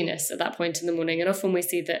of readiness at that point in the morning. And often we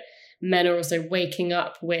see that men are also waking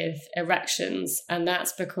up with erections, and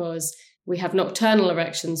that's because we have nocturnal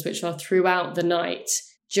erections, which are throughout the night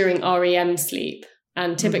during REM sleep.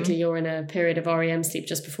 And typically you're in a period of REM sleep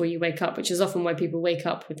just before you wake up, which is often why people wake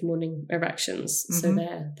up with morning erections. So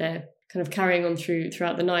they're kind of carrying on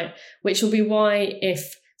throughout the night, which will be why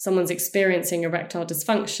if someone's experiencing erectile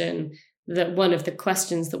dysfunction, that one of the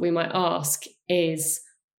questions that we might ask is,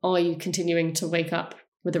 are you continuing to wake up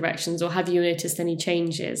with erections, or have you noticed any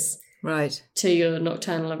changes to your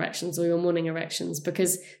nocturnal erections or your morning erections?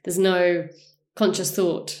 Because there's no conscious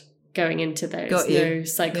thought going into those, no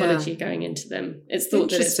psychology going into them. It's thought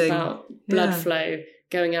that it's about blood flow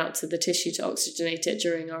going out to the tissue to oxygenate it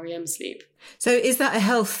during REM sleep. So is that a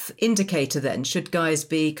health indicator then? Should guys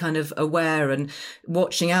be kind of aware and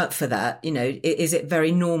watching out for that? Is it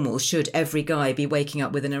very normal? Should every guy be waking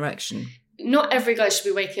up with an erection? Not every guy should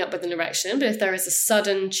be waking up with an erection, but if there is a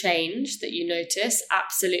sudden change that you notice,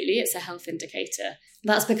 absolutely, it's a health indicator.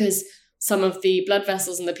 That's because some of the blood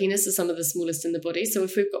vessels in the penis are some of the smallest in the body. So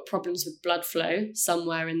if we've got problems with blood flow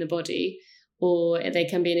somewhere in the body, or they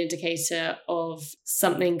can be an indicator of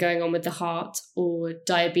something going on with the heart or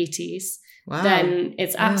diabetes, then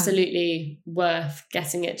it's absolutely worth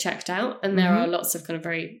getting it checked out. And there are lots of kind of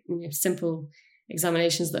very simple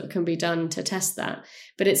examinations that can be done to test that.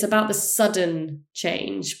 But it's about the sudden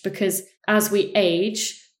change, because as we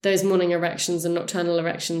age, those morning erections and nocturnal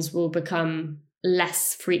erections will become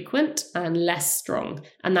less frequent and less strong.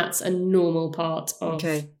 And that's a normal part of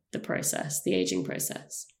the process, the aging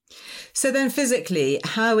process. So then physically,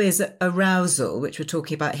 how is arousal, which we're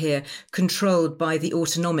talking about here, controlled by the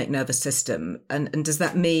autonomic nervous system? And does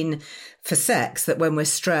that mean for sex that when we're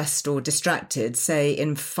stressed or distracted, say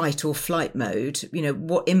in fight or flight mode,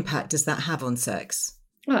 what impact does that have on sex?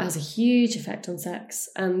 Well, it has a huge effect on sex.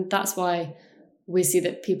 And that's why we see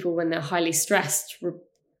that people, when they're highly stressed,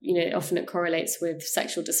 often it correlates with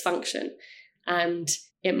sexual dysfunction. And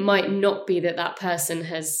it might not be that person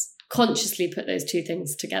has consciously put those two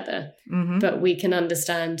things together, but we can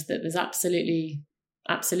understand that there's absolutely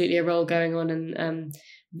a role going on. And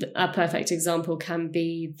a perfect example can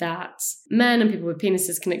be that men and people with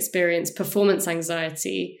penises can experience performance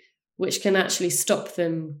anxiety, which can actually stop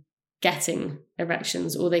them getting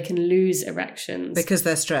erections, or they can lose erections because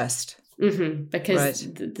they're stressed.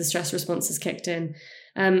 Because the stress response is kicked in.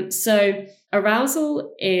 So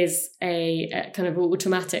arousal is a kind of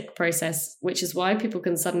automatic process, which is why people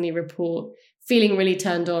can suddenly report feeling really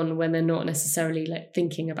turned on when they're not necessarily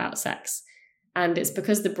thinking about sex. And it's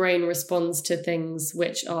because the brain responds to things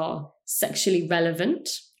which are sexually relevant.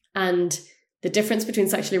 And the difference between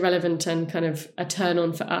sexually relevant and kind of a turn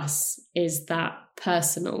on for us is that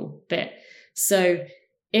personal bit. So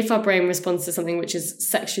if our brain responds to something which is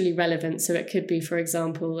sexually relevant, so it could be, for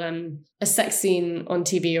example, a sex scene on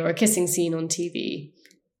TV or a kissing scene on TV,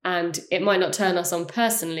 and it might not turn us on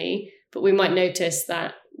personally, but we might notice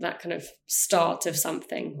that kind of start of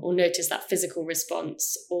something, or notice that physical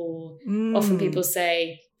response. Or often people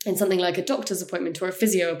say in something like a doctor's appointment or a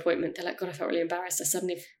physio appointment, they're like, God, I felt really embarrassed. I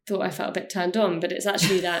suddenly thought I felt a bit turned on, but it's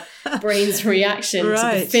actually that brain's reaction to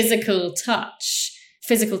the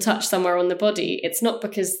physical touch somewhere on the body. It's not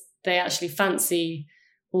because they actually fancy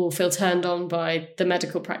or feel turned on by the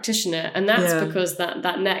medical practitioner. And that's because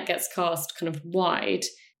that net gets cast kind of wide.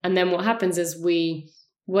 And then what happens is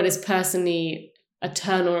what is personally a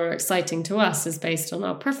turn or exciting to us is based on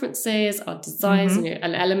our preferences, our desires,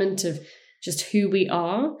 an element of just who we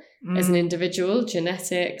are as an individual,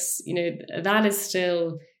 genetics, that is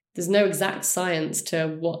still, there's no exact science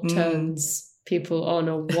to what turns people on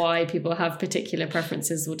or why people have particular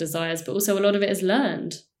preferences or desires, but also a lot of it is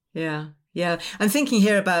learned. Yeah. Yeah. I'm thinking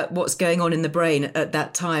here about what's going on in the brain at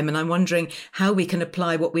that time. And I'm wondering how we can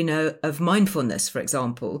apply what we know of mindfulness, for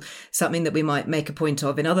example, something that we might make a point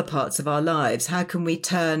of in other parts of our lives. How can we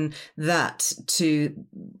turn that to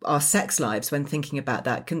our sex lives when thinking about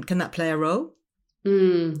that? Can that play a role?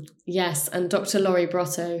 Yes. And Dr. Laurie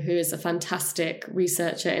Brotto, who is a fantastic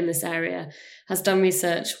researcher in this area, has done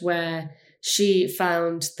research where she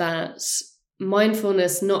found that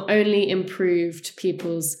mindfulness not only improved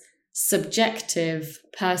people's subjective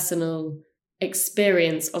personal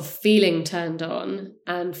experience of feeling turned on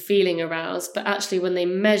and feeling aroused, but actually when they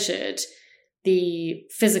measured the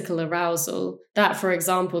physical arousal, that, for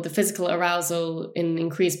example, the physical arousal in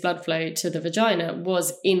increased blood flow to the vagina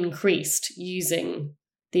was increased using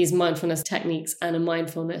these mindfulness techniques and a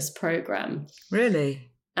mindfulness program.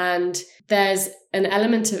 Really? And there's an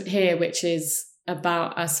element of here which is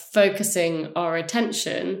about us focusing our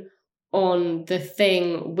attention on the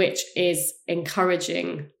thing which is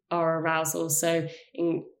encouraging our arousal.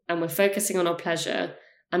 And we're focusing on our pleasure,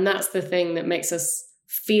 and that's the thing that makes us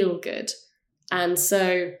feel good. And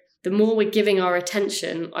so the more we're giving our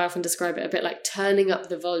attention, I often describe it a bit like turning up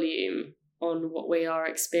the volume on what we are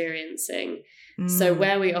experiencing. So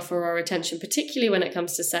where we offer our attention, particularly when it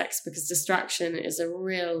comes to sex, because distraction is a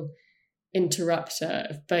real interrupter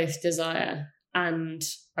of both desire and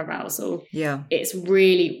arousal. Yeah. It's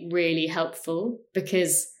really, really helpful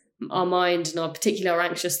because our mind and our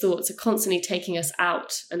anxious thoughts are constantly taking us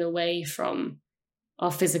out and away from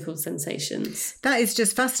our physical sensations. That is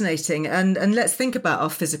just fascinating. And let's think about our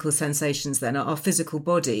physical sensations then, our physical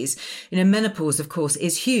bodies. Menopause, of course,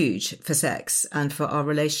 is huge for sex and for our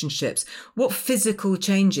relationships. What physical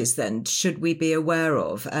changes then should we be aware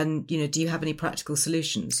of? And, do you have any practical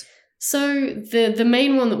solutions? So the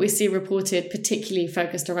main one that we see reported, particularly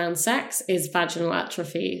focused around sex, is vaginal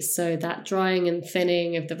atrophy. So that drying and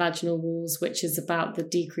thinning of the vaginal walls, which is about the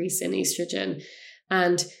decrease in estrogen.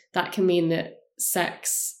 And that can mean that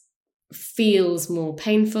sex feels more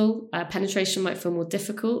painful. Penetration might feel more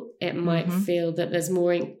difficult. It might feel that there's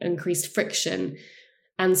more increased friction.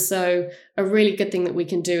 And so a really good thing that we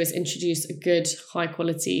can do is introduce a good high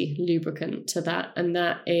quality lubricant to that. And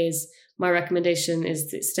that is, my recommendation is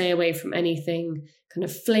to stay away from anything kind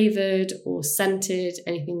of flavored or scented,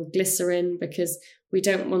 anything with glycerin, because we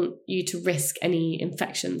don't want you to risk any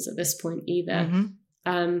infections at this point either.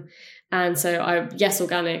 And so Yes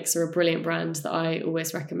Organics are a brilliant brand that I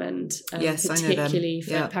always recommend, yes, particularly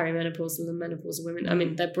for yeah. perimenopausal and menopausal women. I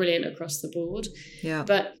mean, they're brilliant across the board. Yeah.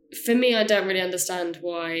 But for me, I don't really understand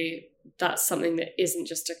why that's something that isn't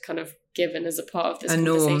just a kind of given as a part of this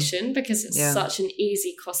conversation, because it's such an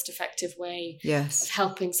easy, cost-effective way of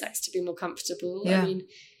helping sex to be more comfortable. Yeah. I mean,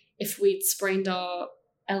 if we'd sprained our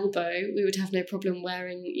elbow, we would have no problem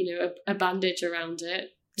wearing, a bandage around it.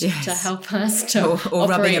 To help us to or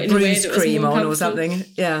rubbing a bruise cream on or something.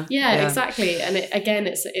 Yeah, exactly. And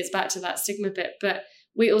it's back to that stigma bit. But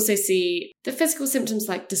we also see the physical symptoms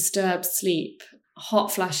like disturbed sleep,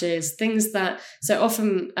 hot flashes, things that so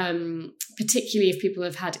often, particularly if people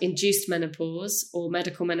have had induced menopause or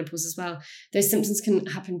medical menopause as well, those symptoms can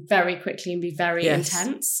happen very quickly and be very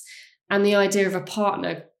intense. And the idea of a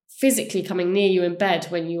partner physically coming near you in bed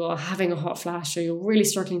when you are having a hot flash or you're really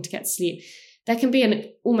struggling to get sleep, there can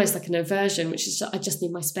be almost like an aversion, which is I just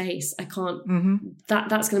need my space. I can't,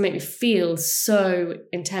 that's going to make me feel so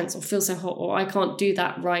intense or feel so hot, or I can't do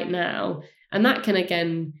that right now. And that can,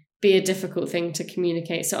 again, be a difficult thing to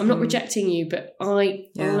communicate. So I'm not rejecting you, but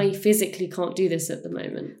I physically can't do this at the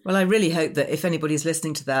moment. Well, I really hope that if anybody's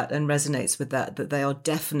listening to that and resonates with that they are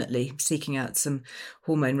definitely seeking out some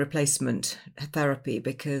hormone replacement therapy,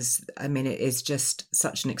 because, I mean, it is just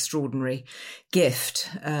such an extraordinary gift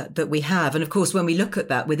that we have. And of course, when we look at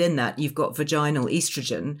that, within that, you've got vaginal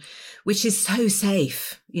estrogen, which is so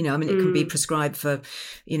safe. It can be prescribed for,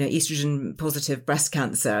 estrogen positive breast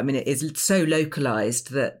cancer. I mean, it is so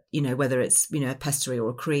localized that, whether it's, a pessary or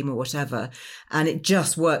a cream or whatever, and it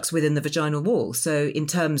just works within the vaginal wall. So in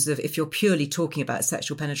terms of, if you're purely talking about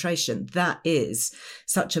sexual penetration, that is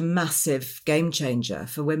such a massive game changer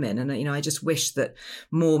for women. And, I just wish that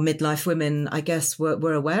more midlife women, I guess,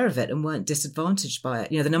 were aware of it and weren't disadvantaged by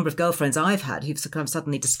it. The number of girlfriends I've had who've kind of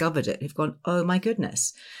suddenly discovered it, who've gone, oh my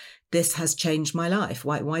goodness, this has changed my life.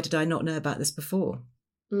 Why did I not know about this before?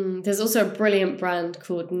 There's also a brilliant brand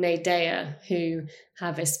called Nadea who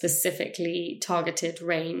have a specifically targeted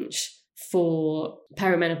range for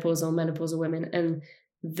perimenopausal or menopausal women. And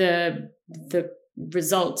the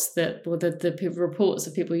results the reports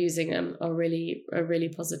of people using them are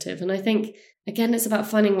really positive. And I think, again, it's about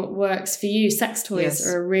finding what works for you. Sex toys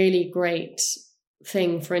are a really great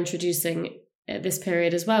thing for introducing at this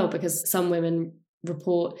period as well, because some women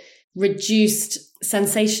report reduced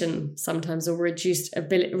sensation sometimes, or reduced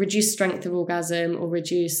strength of orgasm, or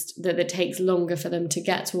reduced that it takes longer for them to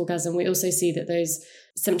get to orgasm. We also see that those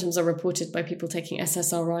symptoms are reported by people taking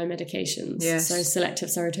SSRI medications, so selective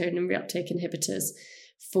serotonin reuptake inhibitors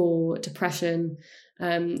for depression.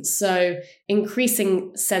 So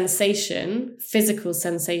increasing sensation, physical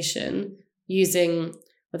sensation, using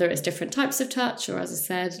whether it's different types of touch, or, as I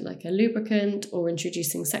said, like a lubricant, or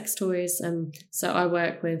introducing sex toys. So I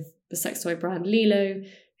work with the sex toy brand Lilo,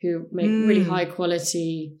 who make really high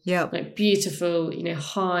quality, like beautiful,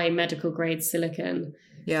 high medical grade silicone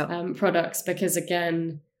products, because,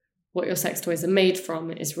 again, what your sex toys are made from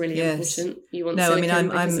is really important. You want silicone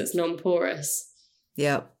because it's non-porous.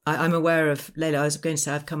 Yeah, I'm aware of, Layla, I was going to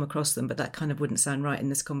say I've come across them, but that kind of wouldn't sound right in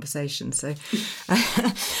this conversation. So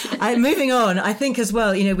moving on, I think as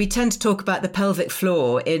well, we tend to talk about the pelvic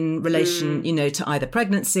floor in relation, to either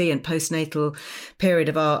pregnancy and postnatal period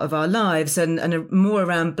of our lives, and more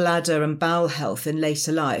around bladder and bowel health in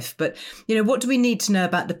later life. But, what do we need to know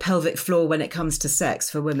about the pelvic floor when it comes to sex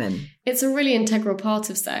for women? It's a really integral part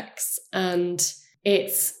of sex, and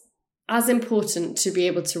it's as important to be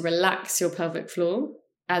able to relax your pelvic floor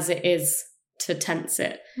as it is to tense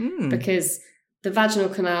it, because the vaginal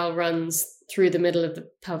canal runs through the middle of the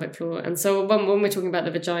pelvic floor. And so when we're talking about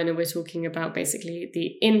the vagina, we're talking about basically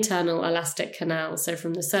the internal elastic canal. So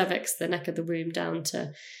from the cervix, the neck of the womb, down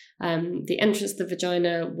to the entrance of the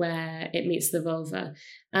vagina where it meets the vulva.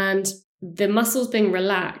 And the muscles being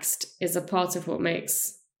relaxed is a part of what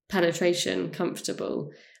makes penetration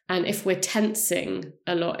comfortable. And if we're tensing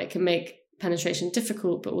a lot, it can make penetration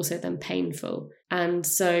difficult, but also then painful. And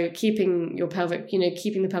so keeping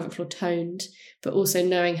the pelvic floor toned, but also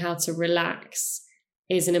knowing how to relax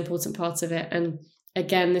is an important part of it. And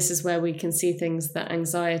again, this is where we can see things that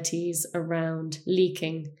anxieties around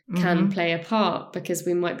leaking can play a part, because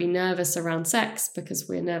we might be nervous around sex because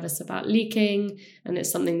we're nervous about leaking, and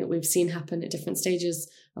it's something that we've seen happen at different stages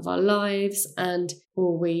of our lives,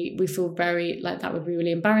 or we feel very like that would be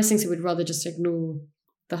really embarrassing, so we'd rather just ignore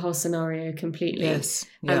the whole scenario completely.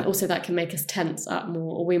 And also that can make us tense up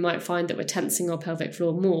more, or we might find that we're tensing our pelvic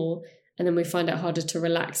floor more, and then we find it harder to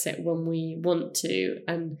relax it when we want to.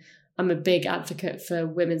 And I'm a big advocate for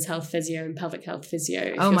women's health physio and pelvic health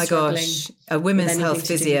physio. Oh my gosh, a women's health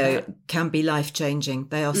physio can be life-changing.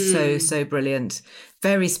 They are so brilliant,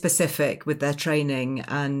 very specific with their training,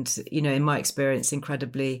 and, in my experience,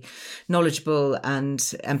 incredibly knowledgeable and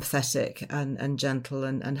empathetic and gentle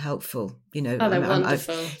and helpful. They're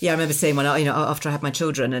wonderful. I remember seeing one, after I had my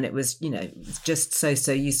children, and it was, just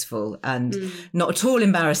so useful and not at all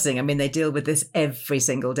embarrassing. I mean, they deal with this every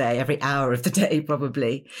single day, every hour of the day,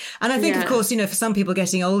 probably. And I think, of course, for some people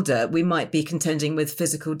getting older, we might be contending with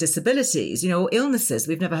physical disabilities, or illnesses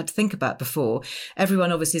we've never had to think about before.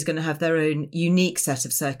 Everyone obviously is going to have their own unique set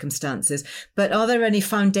of circumstances. But are there any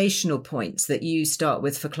foundational points that you start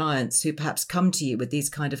with for clients who perhaps come to you with these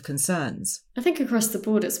kind of concerns? I think across the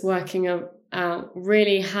board, it's working out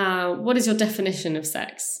really what is your definition of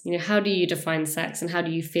sex? How do you define sex, and how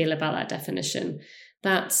do you feel about that definition?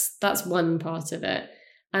 That's one part of it.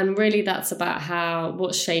 And really that's about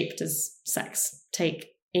what shape does sex take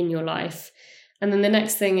in your life? And then the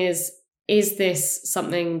next thing is this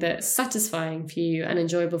something that's satisfying for you and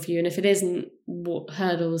enjoyable for you? And if it isn't, what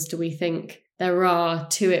hurdles do we think there are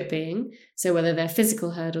to it being? So whether they're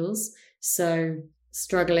physical hurdles, so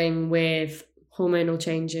struggling with hormonal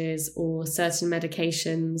changes or certain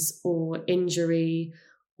medications or injury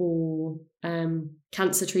or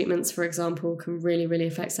cancer treatments, for example, can really, really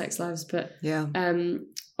affect sex lives. But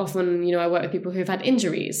often, I work with people who've had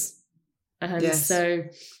injuries. And so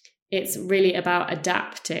it's really about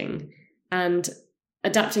adapting. And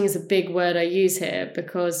adapting is a big word I use here,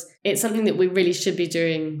 because it's something that we really should be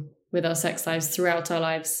doing with our sex lives throughout our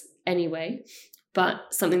lives anyway, but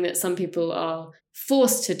something that some people are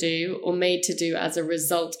forced to do or made to do as a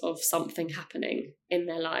result of something happening in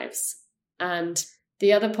their lives. And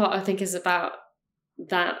the other part, I think, is about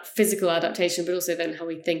that physical adaptation, but also then how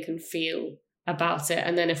we think and feel about it.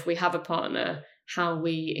 And then if we have a partner, how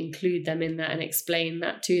we include them in that and explain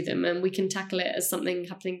that to them. And we can tackle it as something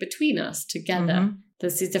happening between us together.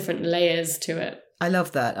 There's these different layers to it. I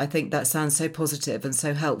love that. I think that sounds so positive and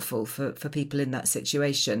so helpful for people in that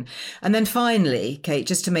situation. And then finally, Kate,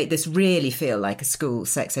 just to make this really feel like a school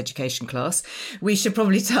sex education class, we should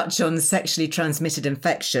probably touch on sexually transmitted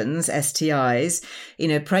infections, STIs. You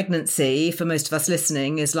know, pregnancy, for most of us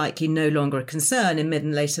listening, is likely no longer a concern in mid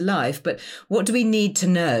and later life. But what do we need to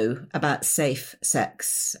know about safe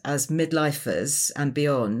sex as midlifers and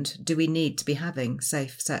beyond? Do we need to be having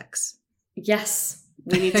safe sex? Yes.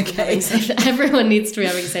 We need to be having safe. Everyone needs to be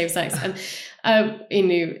having safe sex, and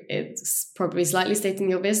it's probably slightly stating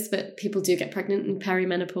the obvious, but people do get pregnant in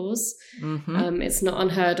perimenopause. Mm-hmm. It's not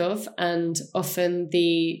unheard of, and often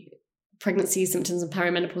the pregnancy symptoms and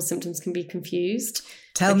perimenopause symptoms can be confused.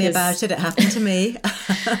 Tell me about it. It happened to me.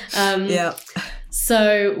 Yeah.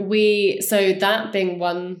 So that being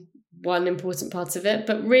one important part of it,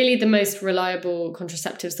 but really the most reliable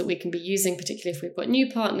contraceptives that we can be using, particularly if we've got new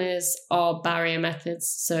partners, are barrier methods,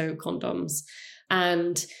 so condoms.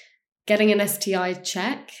 And getting an STI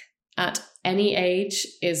check at any age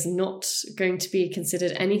is not going to be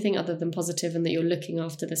considered anything other than positive, and that you're looking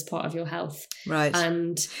after this part of your health. Right.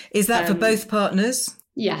 And is that for both partners?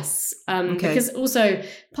 Yes. Because also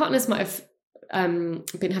partners might have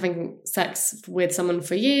been having sex with someone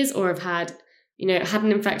for years, or have had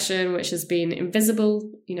an infection which has been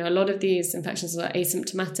invisible. A lot of these infections are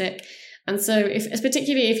asymptomatic. And so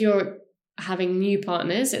particularly if you're having new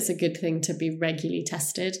partners, it's a good thing to be regularly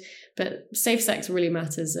tested. But safe sex really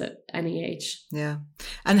matters at any age. Yeah.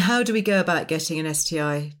 And how do we go about getting an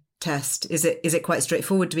STI test? Is it quite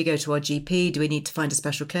straightforward? Do we go to our GP? Do we need to find a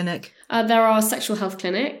special clinic? There are sexual health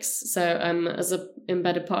clinics, so as an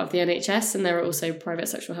embedded part of the NHS, and there are also private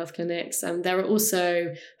sexual health clinics. There are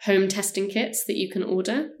also home testing kits that you can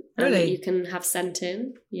order and that you can have sent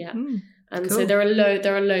in. Yeah. And cool. So there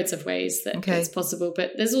are loads of ways that it's possible,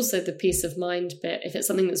 but there's also the peace of mind bit. If it's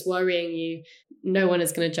something that's worrying you, no one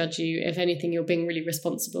is going to judge you. If anything, you're being really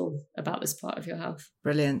responsible about this part of your health.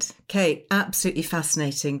 Brilliant. Kate, absolutely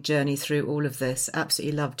fascinating journey through all of this.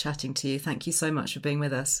 Absolutely loved chatting to you. Thank you so much for being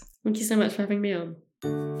with us. Thank you so much for having me on.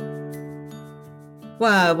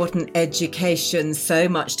 Wow, what an education. So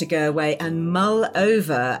much to go away and mull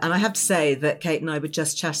over. And I have to say that Kate and I were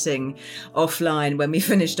just chatting offline when we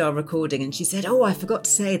finished our recording, and she said, I forgot to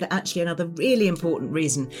say that actually another really important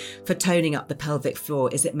reason for toning up the pelvic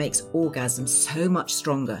floor is it makes orgasm so much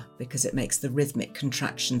stronger, because it makes the rhythmic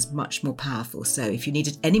contractions much more powerful. So if you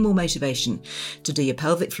needed any more motivation to do your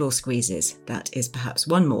pelvic floor squeezes, that is perhaps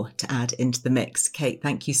one more to add into the mix. Kate,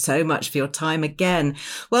 thank you so much for your time again.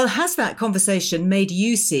 Well, has that conversation made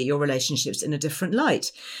you see your relationships in a different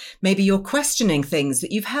light? Maybe you're questioning things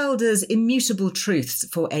that you've held as immutable truths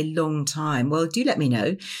for a long time. Well, do let me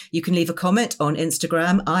know. You can leave a comment on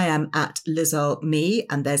Instagram. I am at LizAlMe,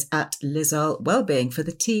 and there's at LizAl Wellbeing for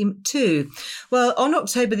the team too. Well, on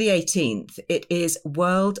October the 18th, it is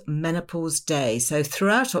World Menopause Day. So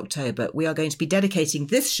throughout October, we are going to be dedicating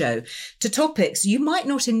this show to topics you might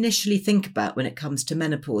not initially think about when it comes to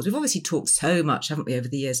menopause. We've obviously talked so much, haven't we, over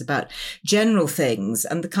the years about general things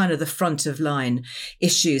and the kind of the front of line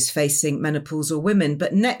issues facing menopausal women.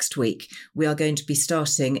 But next week, we are going to be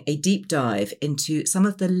starting a deep dive into some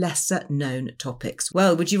of the lesser known topics.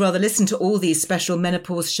 Well, would you rather listen to all these special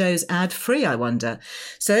menopause shows ad free, I wonder?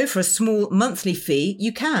 So for a small monthly fee,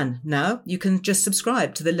 you can. Now you can just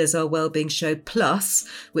subscribe to the LizAl Wellbeing Show Plus,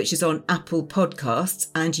 which is on Apple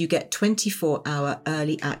Podcasts, and you get 24-hour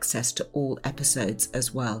early access to all episodes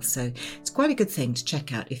as well. So it's quite a good thing to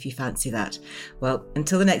check out if you fancy that. Well,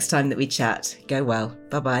 until the next time that we chat, go well.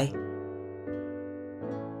 Bye-bye.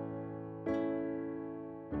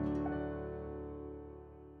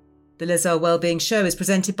 The LizAl Wellbeing Show is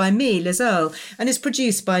presented by me, LizAl, and is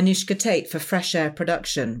produced by Anushka Tate for Fresh Air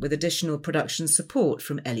Production, with additional production support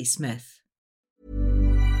from Ellie Smith.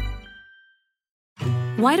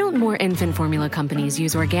 Why don't more infant formula companies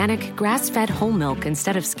use organic, grass-fed whole milk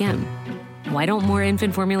instead of skim? Why don't more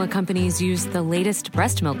infant formula companies use the latest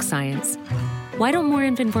breast milk science? Why don't more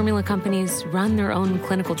infant formula companies run their own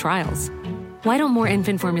clinical trials? Why don't more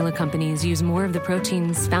infant formula companies use more of the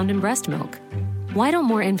proteins found in breast milk? Why don't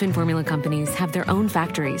more infant formula companies have their own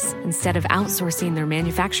factories instead of outsourcing their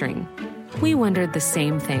manufacturing? We wondered the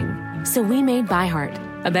same thing. So we made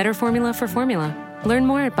ByHeart, a better formula for formula. Learn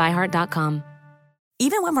more at byheart.com.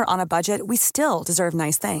 Even when we're on a budget, we still deserve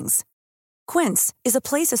nice things. Quince is a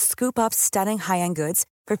place to scoop up stunning high-end goods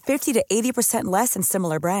for 50 to 80% less than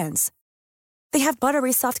similar brands. They have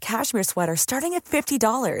buttery soft cashmere sweaters starting at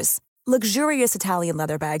 $50, luxurious Italian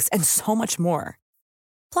leather bags, and so much more.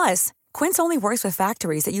 Plus, Quince only works with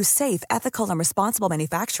factories that use safe, ethical, and responsible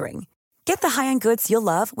manufacturing. Get the high-end goods you'll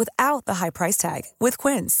love without the high price tag with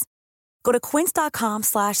Quince. Go to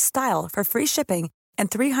quince.com/style for free shipping and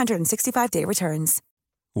 365-day returns.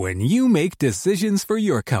 When you make decisions for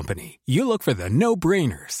your company, you look for the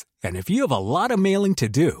no-brainers. And if you have a lot of mailing to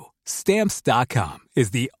do, Stamps.com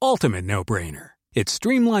is the ultimate no-brainer. It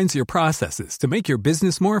streamlines your processes to make your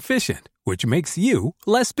business more efficient, which makes you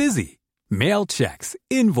less busy. Mail checks,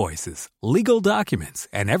 invoices, legal documents,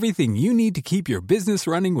 and everything you need to keep your business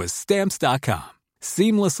running with Stamps.com.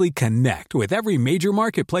 Seamlessly connect with every major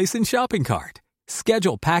marketplace and shopping cart.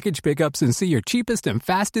 Schedule package pickups and see your cheapest and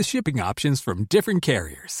fastest shipping options from different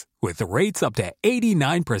carriers, with rates up to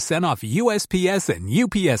 89% off USPS and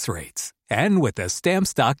UPS rates. And with the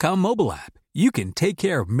Stamps.com mobile app, you can take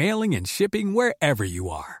care of mailing and shipping wherever you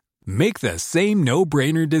are. Make the same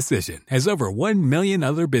no-brainer decision as over 1 million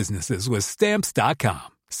other businesses with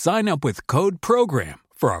Stamps.com. Sign up with code PROGRAM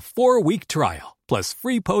for a 4-week trial, plus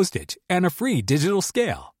free postage and a free digital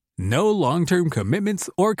scale. No long-term commitments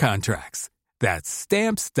or contracts. That's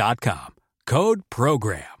Stamps.com. Code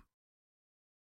PROGRAM.